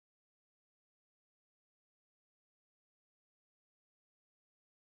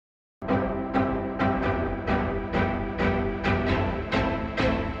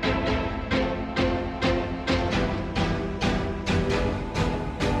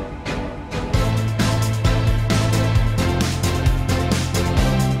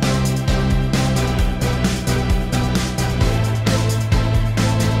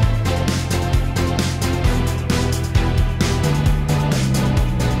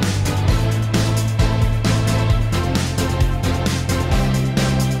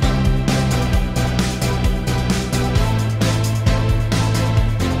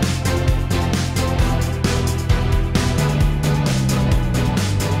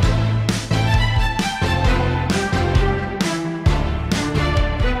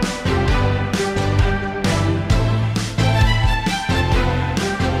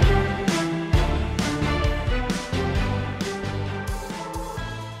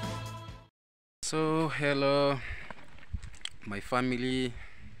So, hello, my family,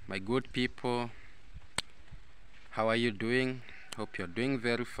 my good people. How are you doing? Hope you're doing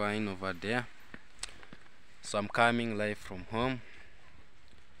very fine over there. So, I'm coming live from home,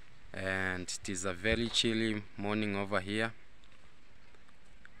 and it is a very chilly morning over here.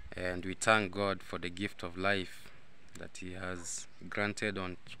 And we thank God for the gift of life that He has granted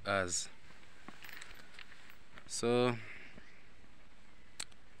on us. So,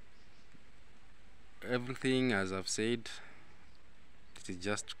 everything, as I've said, it is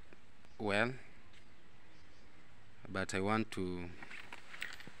just well, but I want to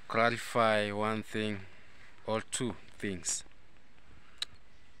clarify one thing or two things,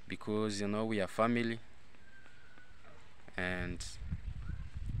 because we are family, and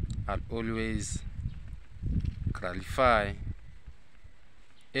I'll always clarify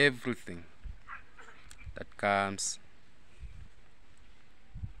everything that comes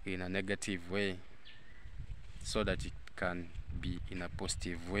in a negative way so that it can be in a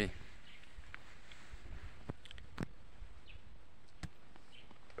positive way.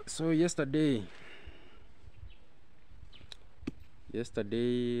 So yesterday I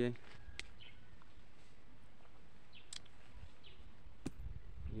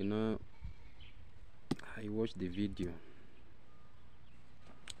watched the video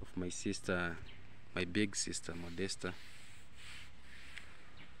of my sister, my big sister Modesta.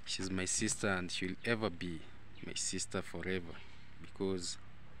 She's my sister, and she'll ever be my sister forever, because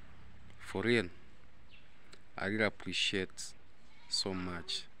for real, I really appreciate so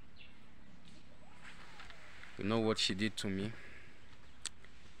much. You know what she did to me?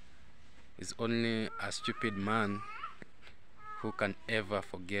 Is only a stupid man who can ever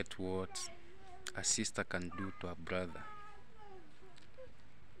forget what a sister can do to a brother.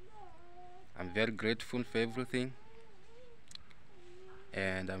 I'm very grateful for everything,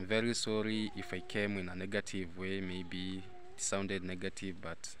 and I'm very sorry if I came in a negative way. Maybe it sounded negative,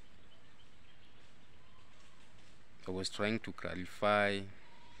 but I was trying to clarify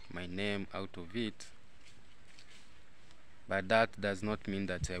my name out of it. But that does not mean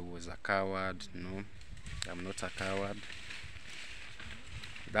that I was a coward. No, I'm not a coward.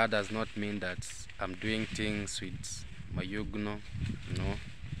 That does not mean that I'm doing things with Mayugno. No.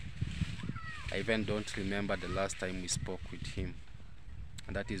 I even don't remember the last time we spoke with him.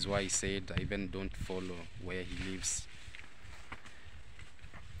 And that is why I said I even don't follow where he lives.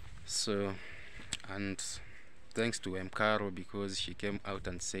 So, and thanks to Mkaro, because she came out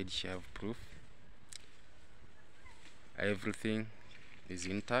and said she have proof. Everything is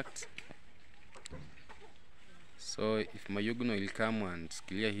intact. So if Mayugno will come and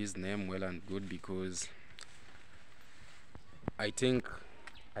clear his name, well and good, because I think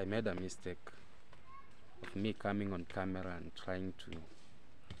I made a mistake of me coming on camera and trying to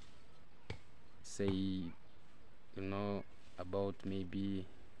say,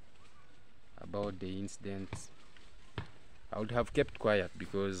 about the incident. I would have kept quiet,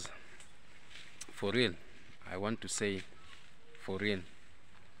 because for real, I want to say, for real,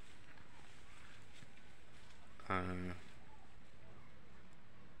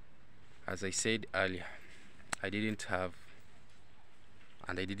 as I said earlier, I didn't have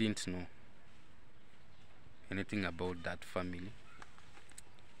and I didn't know anything about that family,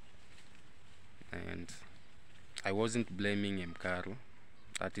 and I wasn't blaming Mkaro.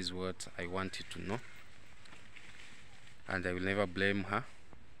 That is what I wanted to know, and I will never blame her,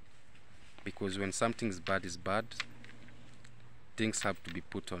 because when something is bad, things have to be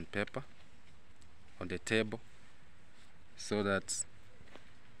put on paper, on the table, so that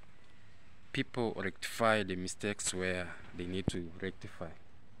people rectify the mistakes where they need to rectify.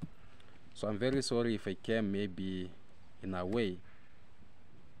 So I'm very sorry if I came maybe in a way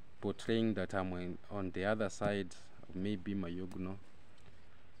portraying that I'm on the other side of maybe Mayugno.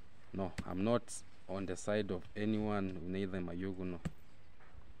 No, I'm not on the side of anyone, neither Mayugno.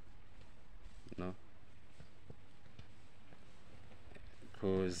 No.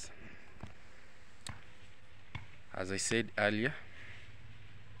 Because, as I said earlier,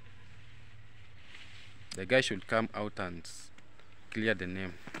 the guy should come out and clear the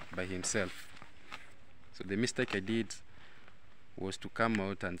name by himself. So the mistake I did was to come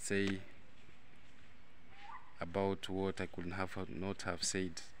out and say about what I could not have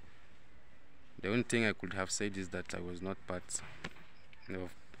said. The only thing I could have said is that I was not part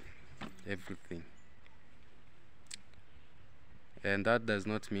of everything. And that does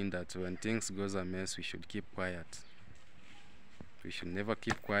not mean that when things goes amiss, we should keep quiet. We should never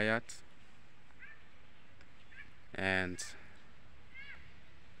keep quiet. And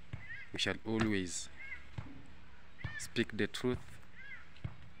we shall always speak the truth,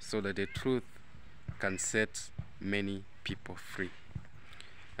 so that the truth can set many people free.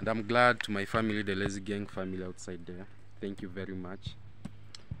 And I'm glad to my family, the Lazy Gang family outside there. Thank you very much,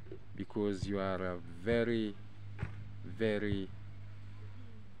 because you are a very, very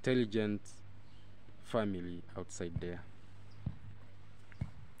intelligent family outside there.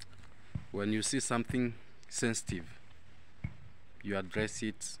 When you see something sensitive, you address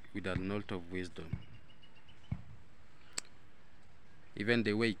it with a lot of wisdom. Even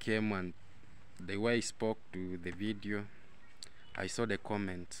the way he came and the way he spoke to the video, I saw the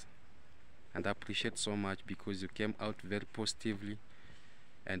comments, and I appreciate so much, because you came out very positively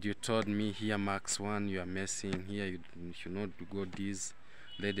and you told me, here Max One, you are messing here, you should not go this,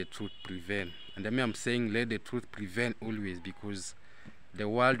 let the truth prevail. And I mean, I'm saying let the truth prevail always, because the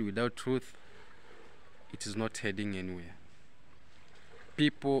world without truth, it is not heading anywhere.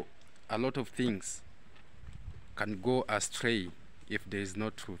 People, a lot of things can go astray if there is no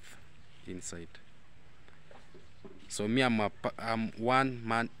truth inside. So me, I'm one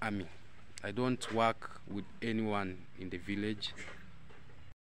man army. I don't work with anyone in the village.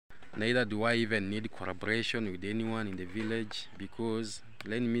 Neither do I even need collaboration with anyone in the village, because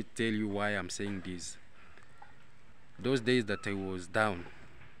let me tell you why I'm saying this. Those days that I was down,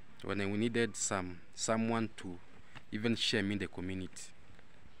 when I needed someone to even share me in the community,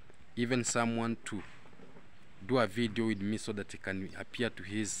 even someone to do a video with me so that it can appear to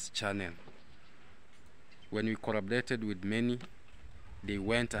his channel. When we collaborated with many, they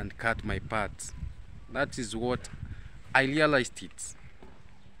went and cut my part. That is what I realized it.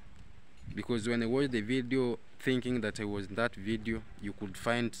 Because when I watched the video, thinking that I was in that video, you could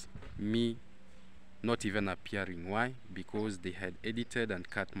find me not even appearing. Why? Because they had edited and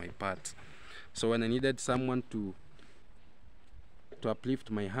cut my part. So when I needed someone to uplift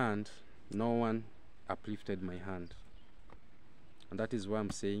my hand, no one uplifted my hand. And that is why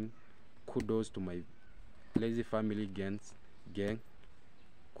I'm saying kudos to my Lazy Family gang.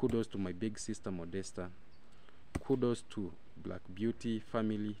 Kudos to my big sister Modesta. Kudos to Black Beauty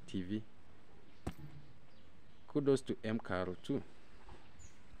Family TV. Kudos to M. Caro too.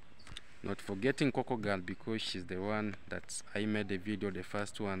 Not forgetting Coco Girl, because she's the one that I made the video, the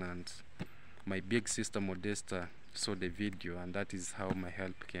first one, and my big sister Modesta saw the video, and that is how my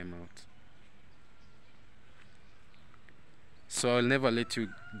help came out. So I'll never let you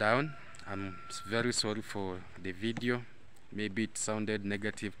down. I'm very sorry for the video. Maybe it sounded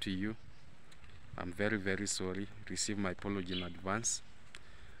negative to you. I'm very, very sorry. Receive my apology in advance.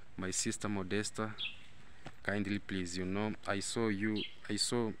 My sister Modesta, kindly please, you know, I saw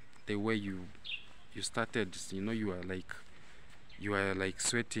the way you started, you know, you are like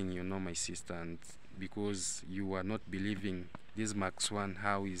sweating, you know, my sister, and because you were not believing this Max One,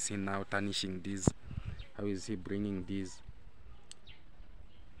 how is he now tarnishing this, how is he bringing this.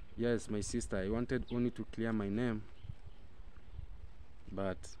 Yes, my sister, I wanted only to clear my name,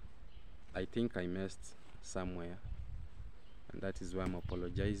 but I think I messed somewhere, and that is why I'm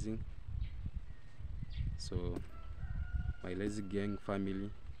apologizing. So my Lazy Gang family,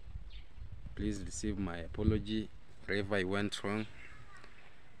 please receive my apology wherever I went wrong,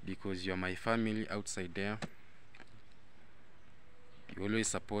 because you're my family outside there. You always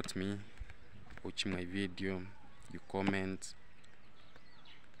support me, watch my video, you comment,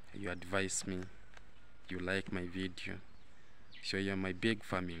 you advise me, you like my video. So you're my big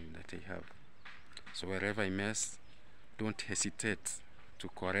family that I have. So wherever I mess, don't hesitate to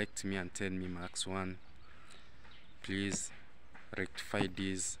correct me and tell me, Max One, please rectify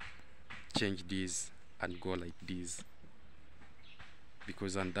this, change this, and go like this.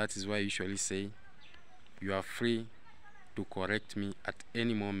 Because, and that is why I usually say, you are free to correct me at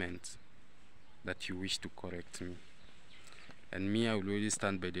any moment that you wish to correct me. And me, I will always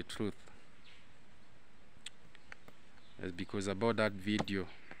stand by the truth. That's because about that video,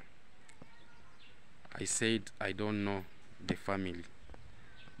 I said I don't know the family,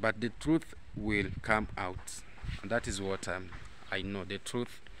 but the truth will come out. And that is what I know. The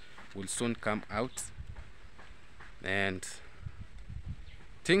truth will soon come out, and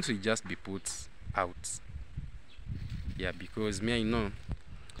things will just be put out. Yeah, because me, I know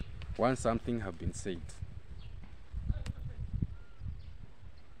once something have been said,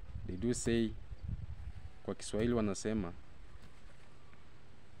 they do say, kwa Kiswahili wanasema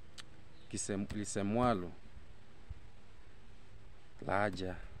lisemwalo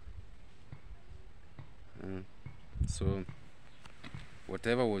laja. So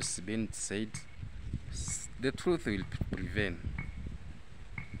whatever was being said, the truth will prevail.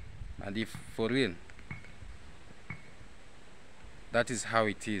 And if for real that is how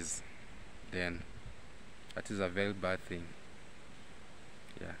it is, then that is a very bad thing.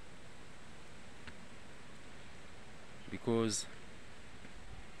 Yeah. because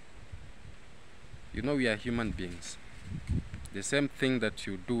you know we are human beings. The same thing that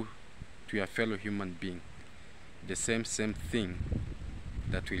you do to your fellow human being, the same thing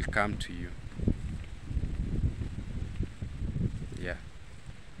that will come to you. Yeah.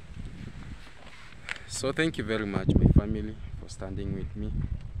 So thank you very much, my family, for standing with me.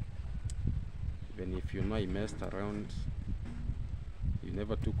 Even if you know I messed around, you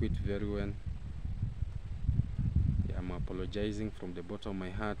never took it very well. Yeah, I'm apologizing from the bottom of my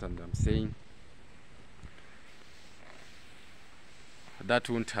heart, and I'm saying that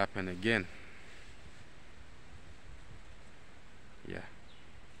won't happen again. Yeah.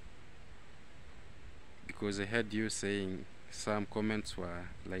 Because I heard you saying some comments were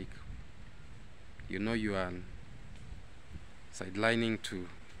like, you know, you are sidelining to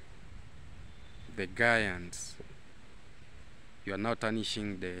the guy and you are now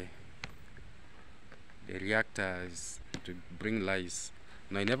tarnishing the reactors to bring lies.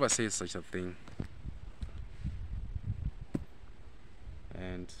 No, I never say such a thing.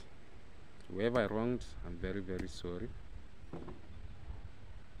 And whoever I wronged, I'm very, very sorry.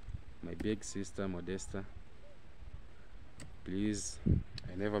 My big sister, Modesta, please,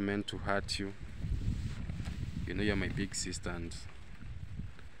 I never meant to hurt you. You know you're my big sister, and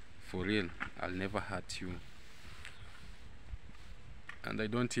for real, I'll never hurt you. And I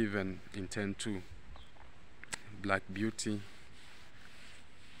don't even intend to. Black Beauty,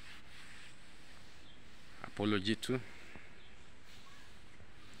 apology too.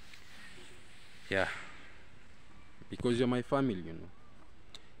 Yeah, because you're my family, you know.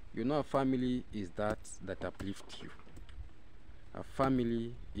 You know, a family is that uplifts you. A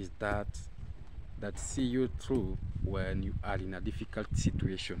family is that see you through when you are in a difficult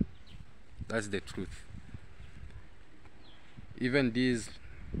situation. That's the truth. Even these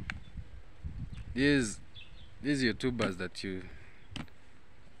YouTubers that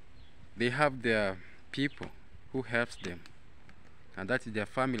they have their people who helps them, and that is their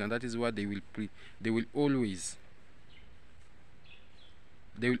family, and that is what they will always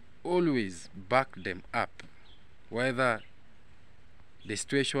back them up, whether the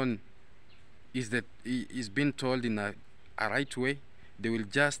situation is being told in a right way. They will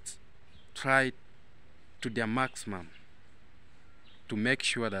just try to their maximum to make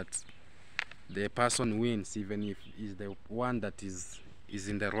sure that the person wins, even if is the one that is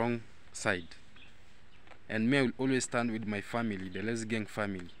in the wrong side. And me, I will always stand with my family, the Les Gang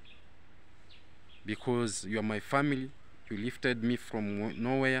family, because you are my family. You lifted me from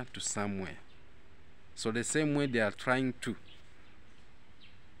nowhere to somewhere. So the same way they are trying to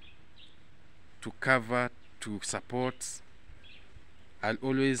cover, to support, I'll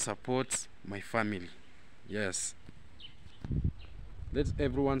always support my family. Yes. Let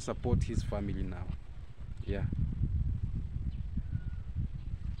everyone support his family now. Yeah.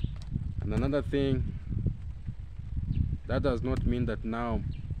 And another thing, that does not mean that now,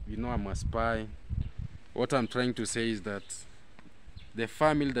 you know, I'm a spy. What I'm trying to say is that the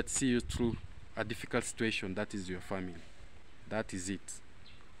family that see you through a difficult situation, that is your family. That is it.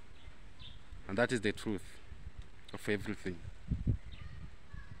 And that is the truth of everything.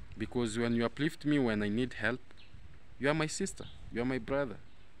 Because when you uplift me when I need help, you are my sister, you are my brother.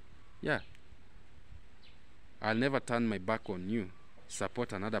 Yeah. I'll never turn my back on you,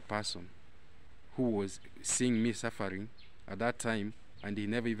 support another person who was seeing me suffering at that time, and he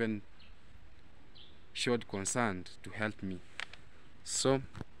never even showed concern to help me. So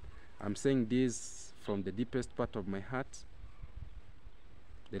I'm saying this from the deepest part of my heart.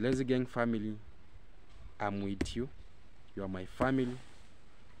 The Lazy Gang family, I'm with you. You are my family.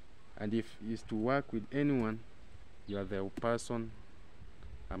 And if it's to work with anyone, you are the person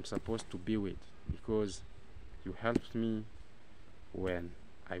I'm supposed to be with, because you helped me when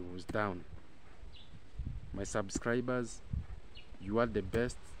I was down. My subscribers, you are the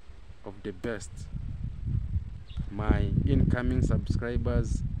best of the best. My incoming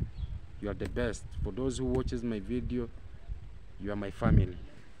subscribers, you are the best. For those who watches my video, you are my family.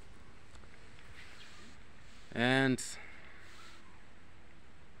 And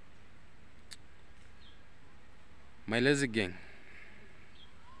my Lazy Gang,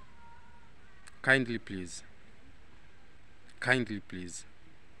 kindly please,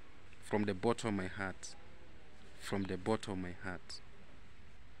 from the bottom of my heart,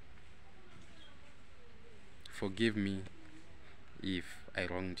 forgive me if I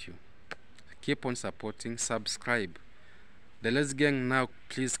wronged you. Keep on supporting, subscribe. The Lazy Gang now,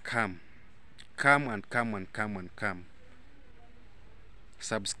 please come.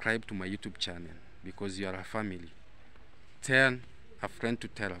 Subscribe to my YouTube channel, because you are a family. Tell a friend to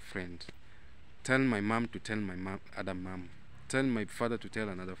tell a friend. Tell my mom to tell my other mom. Tell my father to tell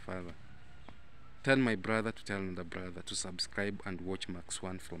another father. Tell my brother to tell another brother to subscribe and watch Max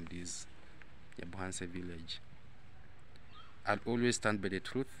 1 from this Yabuhanse village. I'll always stand by the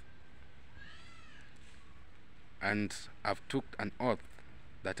truth, and I've took an oath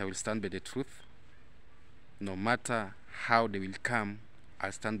that I will stand by the truth. No matter how they will come,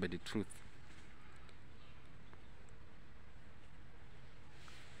 I'll stand by the truth.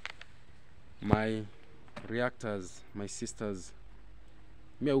 My reactors, my sisters,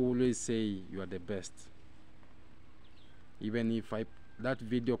 me, I always say you are the best. Even if that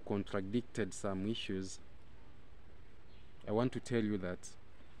video contradicted some issues, I want to tell you that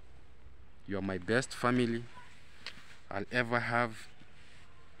you are my best family I'll ever have.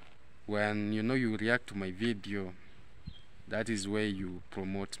 When you react to my video, that is where you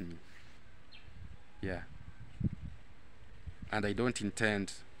promote me. Yeah. And I don't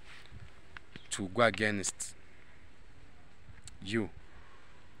intend to go against you.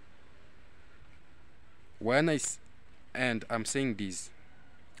 And I'm saying this,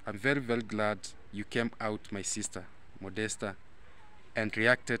 I'm very, very glad you came out, my sister Modesta, and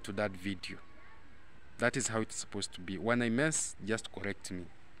reacted to that video. That is how it's supposed to be. When I mess, just correct me.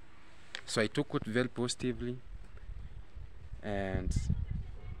 So I took it very positively, and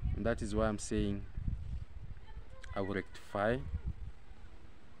that is why I'm saying I will rectify,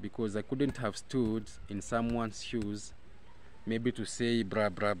 because I couldn't have stood in someone's shoes maybe to say blah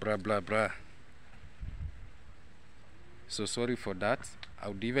blah blah blah blah. So sorry for that. I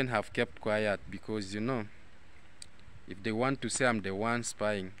would even have kept quiet, because if they want to say I'm the one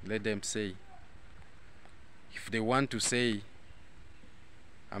spying, let them say. If they want to say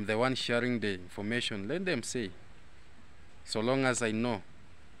I'm the one sharing the information, let them say. So long as I know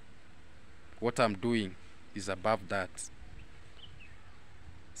what I'm doing is above that.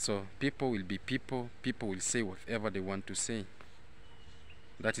 So people will be people. People will say whatever they want to say.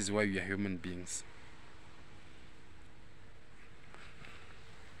 That is why we are human beings.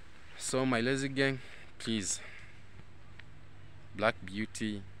 So my lazy gang, please, Black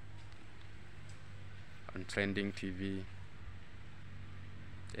Beauty on Trending TV,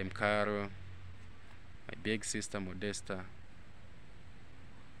 Mkaro, my big sister Modesta,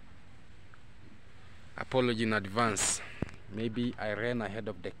 apology in advance. Maybe I ran ahead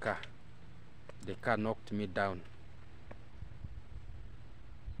of the car. The car knocked me down.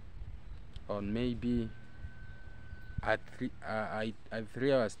 Or maybe at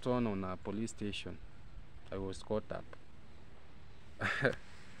 3 hours turn on a police station, I was caught up.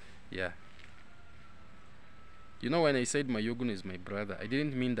 Yeah. When I said Mayogun is my brother, I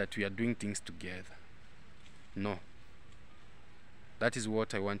didn't mean that we are doing things together. No. That is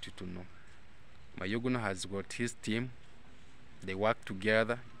what I want you to know. Mayogun has got his team. They work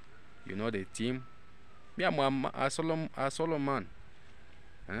together. The team. Me, I'm a solo man.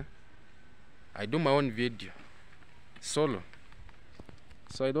 Huh? I do my own video. Solo.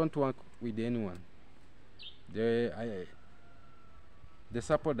 So I don't work with anyone. The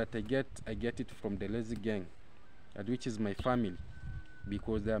support that I get it from the lazy gang, which is my family,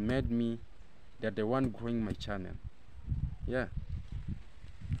 because they made me, they're the one growing my channel. Yeah.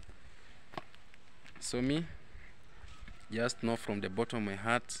 So me, just know from the bottom of my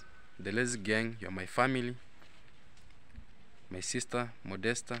heart, the lazy gang, you're my family. My sister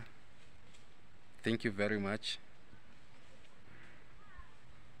Modesta, thank you very much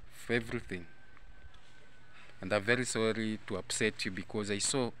for everything. And I'm very sorry to upset you, because I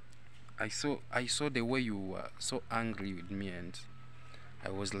saw the way you were so angry with me, and I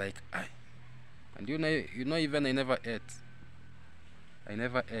was like, and even I never ate.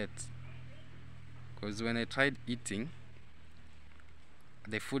 Because when I tried eating,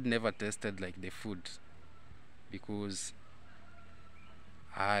 the food never tasted like the food, because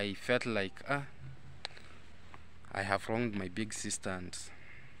I felt like I have wronged my big sister, and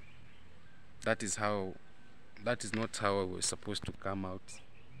that is not how I was supposed to come out.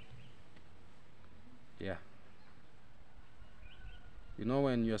 Yeah.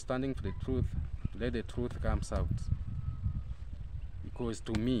 When you're standing for the truth, let the truth comes out. Because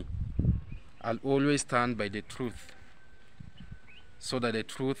to me, I'll always stand by the truth, so that the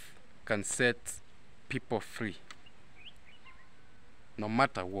truth can set people free, no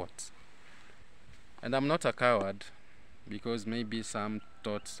matter what. And I'm not a coward, because maybe some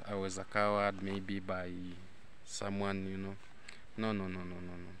thought I was a coward, maybe by someone, No.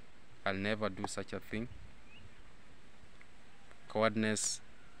 I'll never do such a thing. Cowardness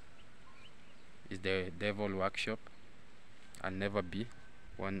is the devil workshop. I'll never be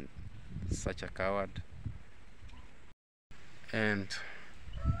such a coward. And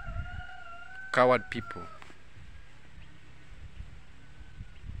coward people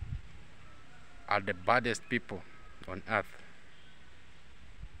are the baddest people on earth.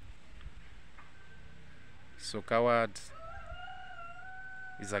 So coward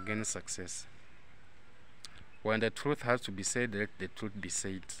is against success. When the truth has to be said, let the truth be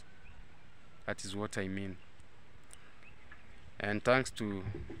said. That is what I mean. And thanks to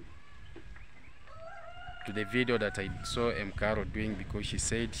the video that I saw Caro doing, because she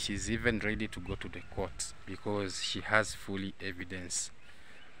said she's even ready to go to the court because she has fully evidence,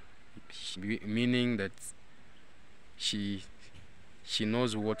 meaning that she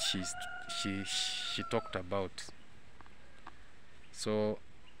knows what she talked about. So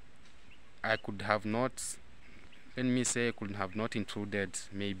I could have not, let me say, I could have not intruded,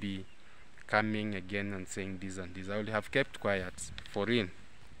 maybe coming again and saying this and this. I would have kept quiet, for real.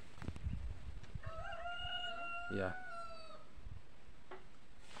 Yeah.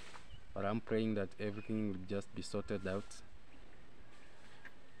 But I'm praying that everything will just be sorted out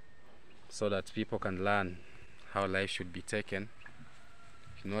so that people can learn how life should be taken.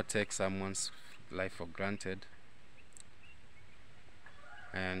 Do not take someone's life for granted.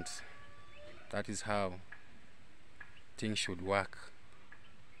 And that is how things should work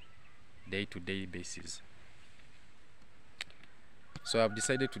day-to-day basis. So I've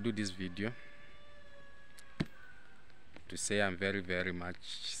decided to do this video to say I'm very, very much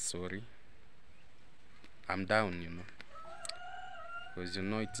sorry. I'm down, because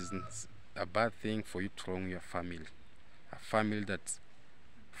it isn't a bad thing for you to wrong your family, a family that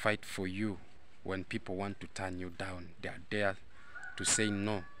fight for you when people want to turn you down. They are there to say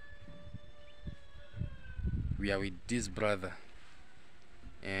no. We are with this brother,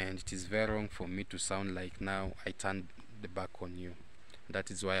 and it is very wrong for me to sound like now I turned the back on you.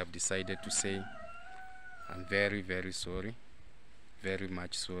 That is why I've decided to say I'm very, very sorry, very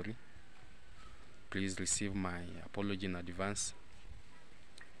much sorry. Please receive my apology in advance.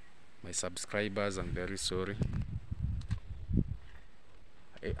 My subscribers, I'm very sorry.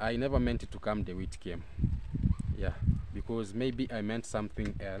 I never meant it to come the way it came. Yeah, because maybe I meant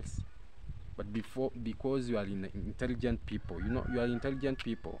something else. But because you are intelligent people, you are intelligent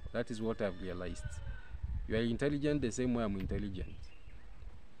people. That is what I've realized. You are intelligent the same way I'm intelligent.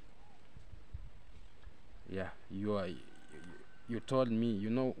 Yeah, you told me,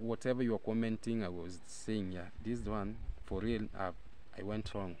 whatever you were commenting, I was saying, yeah, this one, for real, I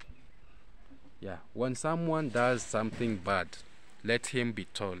went wrong. Yeah, when someone does something bad, let him be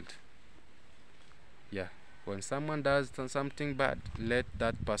told. Yeah, when someone does something bad, let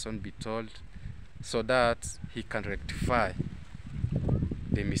that person be told so that he can rectify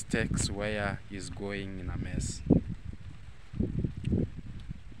the mistakes where he's going in a mess.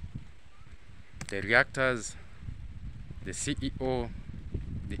 The reactors, the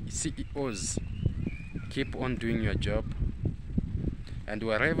CEOs, keep on doing your job, and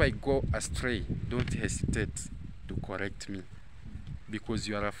wherever I go astray, don't hesitate to correct me, because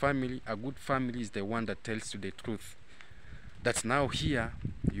you are a family. A good family is the one that tells you the truth, that now here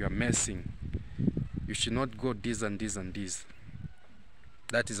you are messing, you should not go this and this and this.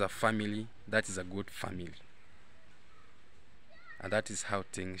 That is a family, that is a good family, and that is how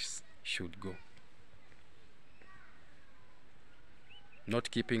things should go.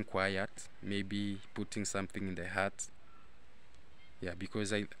 Not keeping quiet, maybe putting something in the heart. Yeah,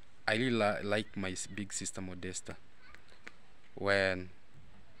 because I really like my big sister Modesta. When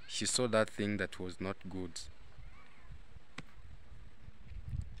she saw that thing that was not good,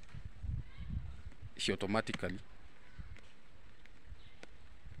 she automatically,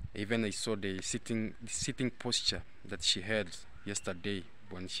 even I saw the sitting posture that she had yesterday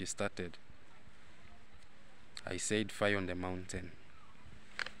when she started, I said fire on the mountain.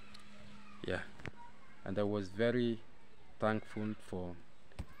 Yeah, and I was very thankful for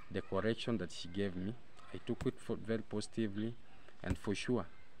the correction that she gave me. I took it very positively, and for sure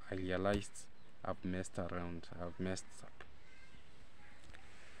I realized I've messed around, I've messed up.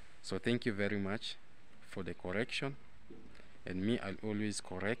 So thank you very much for the correction, and me, I'll always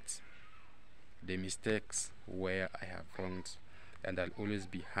correct the mistakes where I have wronged, and I'll always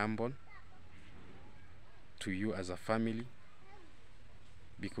be humble to you as a family,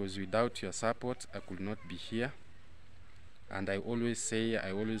 because without your support I could not be here. And I always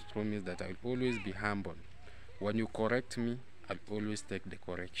promise that I'll always be humble. When you correct me, I'll always take the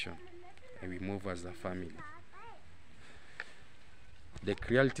correction, and we move as a family. The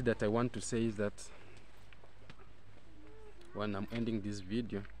reality that I want to say is that when I'm ending this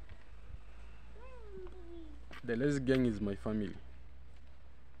video, the Lazy Gang is my family,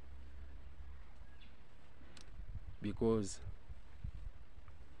 because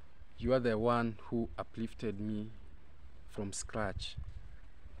You are the one who uplifted me from scratch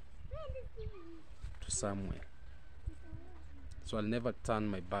to somewhere. So I'll never turn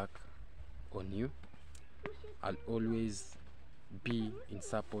my back on you. I'll always be in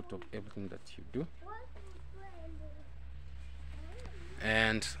support of everything that you do.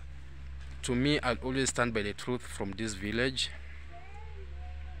 And to me, I'll always stand by the truth from this village,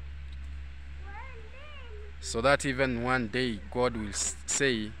 so that even one day God will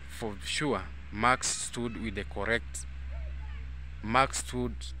say for sure, Max stood with the correct, Max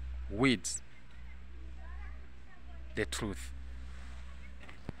stood with the truth.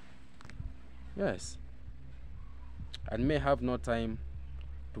 Yes. And may have no time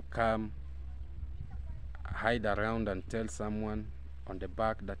to come hide around and tell someone on the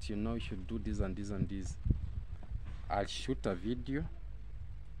back that you should do this and this and this. I'll shoot a video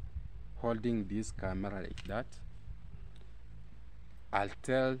holding this camera like that. I'll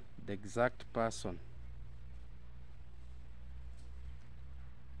tell the exact person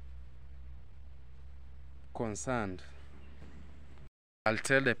concerned. I'll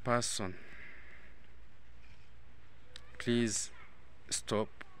tell the person, please stop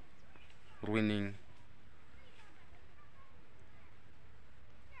ruining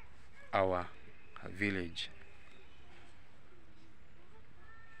our village.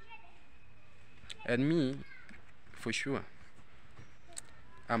 And me, for sure,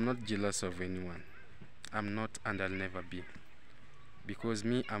 I'm not jealous of anyone. I'm not, and I'll never be. Because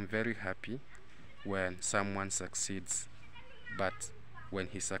me, I'm very happy when someone succeeds, but when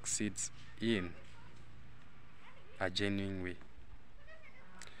he succeeds in a genuine way.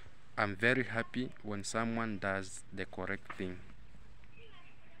 I'm very happy when someone does the correct thing,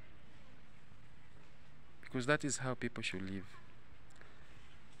 because that is how people should live.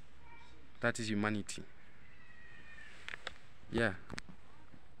 That is humanity. Yeah.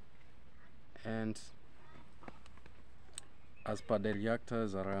 And as per the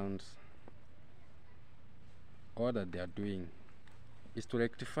reactors around, all that they are doing is to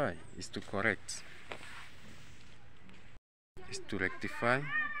rectify, is to correct, is to rectify,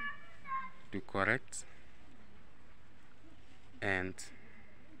 to correct, and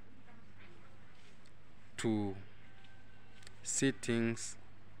to see things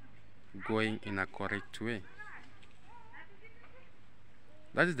going in a correct way.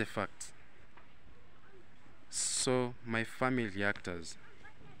 That is the fact. So my family reactors,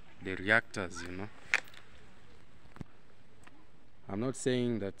 the reactors, I'm not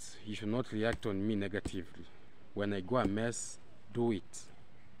saying that you should not react on me negatively. When I go a mess, do it.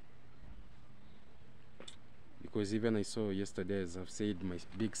 Because even I saw yesterday, as I've said, my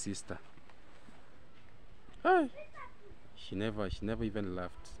big sister, she never even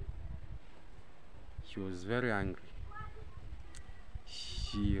laughed. She was very angry.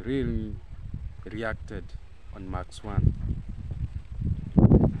 She really reacted on Max 1.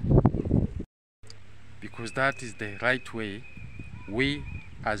 Because that is the right way, we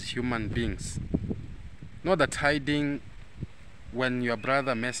as human beings. Not that hiding, when your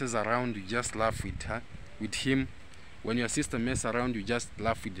brother messes around, you just laugh with him. When your sister messes around, you just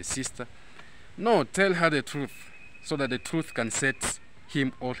laugh with the sister. No, tell her the truth, so that the truth can set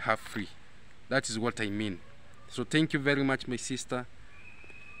him or her free. That is what I mean. So thank you very much, my sister,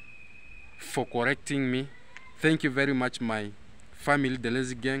 for correcting me. Thank you very much, my family, the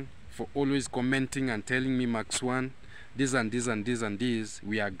Lazy Gang, for always commenting and telling me, Max 1, this and this and this and this,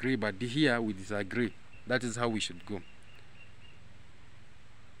 we agree, but here we disagree. That is how we should go.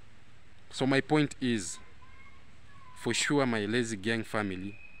 So my point is, for sure, my Lazy Gang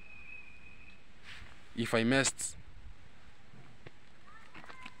family, if I missed,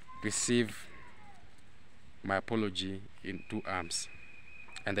 receive my apology in 2 arms.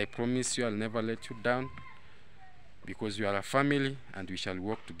 And I promise you I'll never let you down, because you are a family and we shall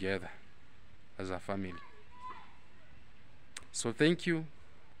work together as a family. So thank you,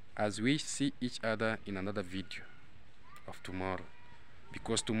 as we see each other in another video of tomorrow,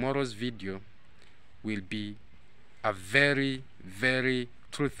 because tomorrow's video will be a very, very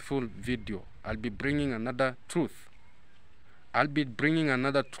truthful video. I'll be bringing another truth. I'll be bringing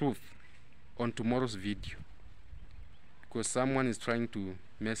another truth on tomorrow's video, because someone is trying to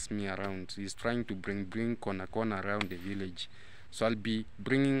mess me around. He's trying to bring corner around the village. So I'll be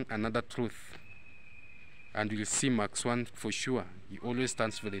bringing another truth, and you'll see Max 1 for sure. He always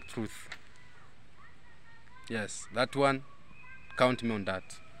stands for the truth. Yes, that one, count me on that.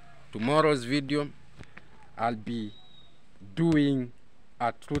 Tomorrow's video, I'll be doing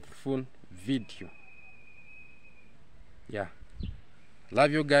a truthful video. Yeah.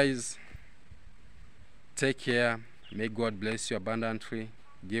 Love you guys. Take care. May God bless you abundantly.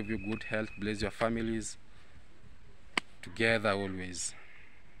 give you good health, bless your families. Together always.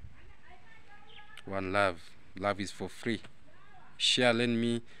 One love. Love is for free. Share, let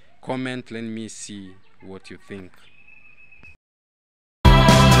me comment, let me see what you think.